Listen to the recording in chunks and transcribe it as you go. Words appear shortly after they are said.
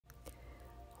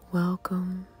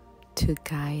Welcome to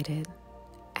guided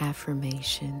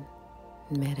affirmation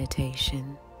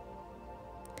meditation.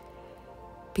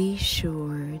 Be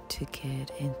sure to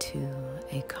get into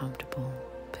a comfortable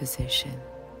position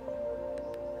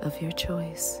of your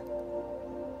choice.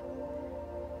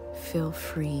 Feel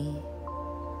free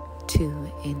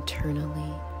to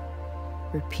internally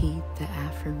repeat the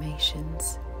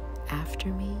affirmations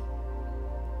after me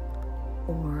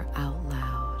or out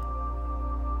loud,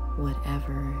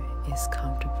 whatever is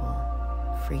comfortable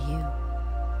for you.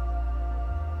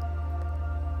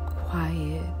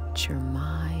 Quiet your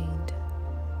mind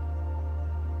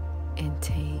and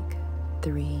take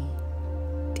 3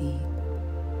 deep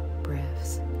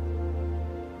breaths.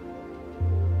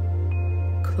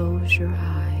 Close your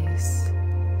eyes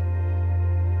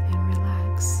and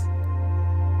relax.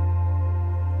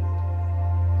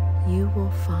 You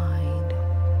will find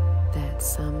that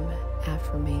some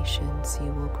affirmations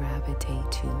you will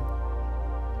gravitate to,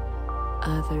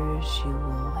 others you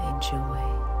will enjoy.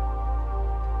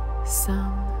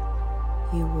 Some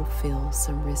you will feel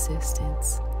some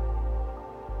resistance,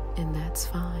 and that's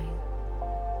fine.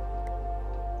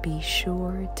 Be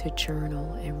sure to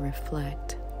journal and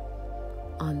reflect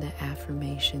on the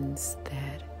affirmations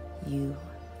that you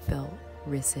felt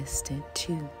resistant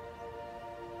to.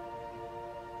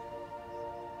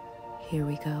 Here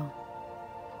we go.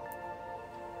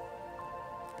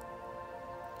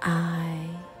 I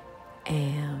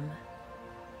am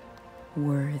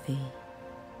worthy.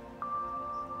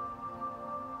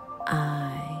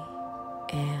 I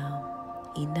am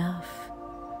enough.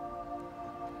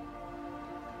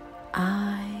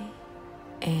 I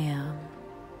am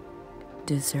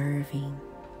deserving.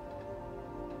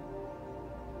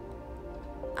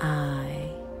 I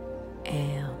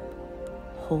am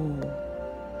whole.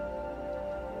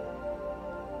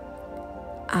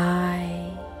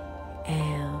 I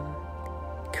am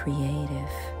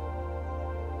creative.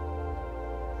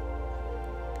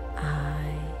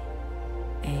 I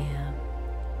am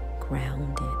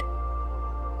grounded.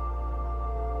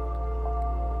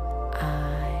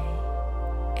 I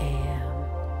am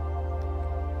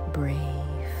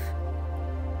brave.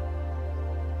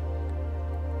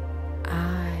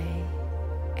 I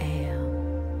am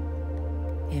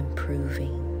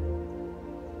improving.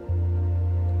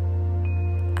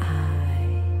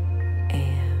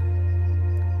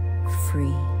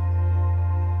 Free.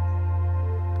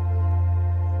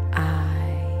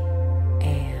 I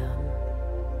am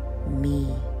me.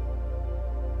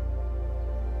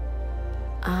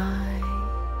 I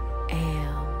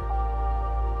am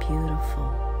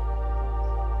beautiful.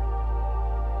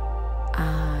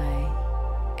 I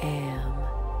am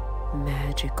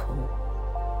magical.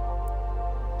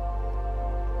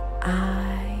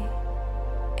 I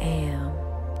am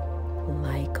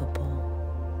likable.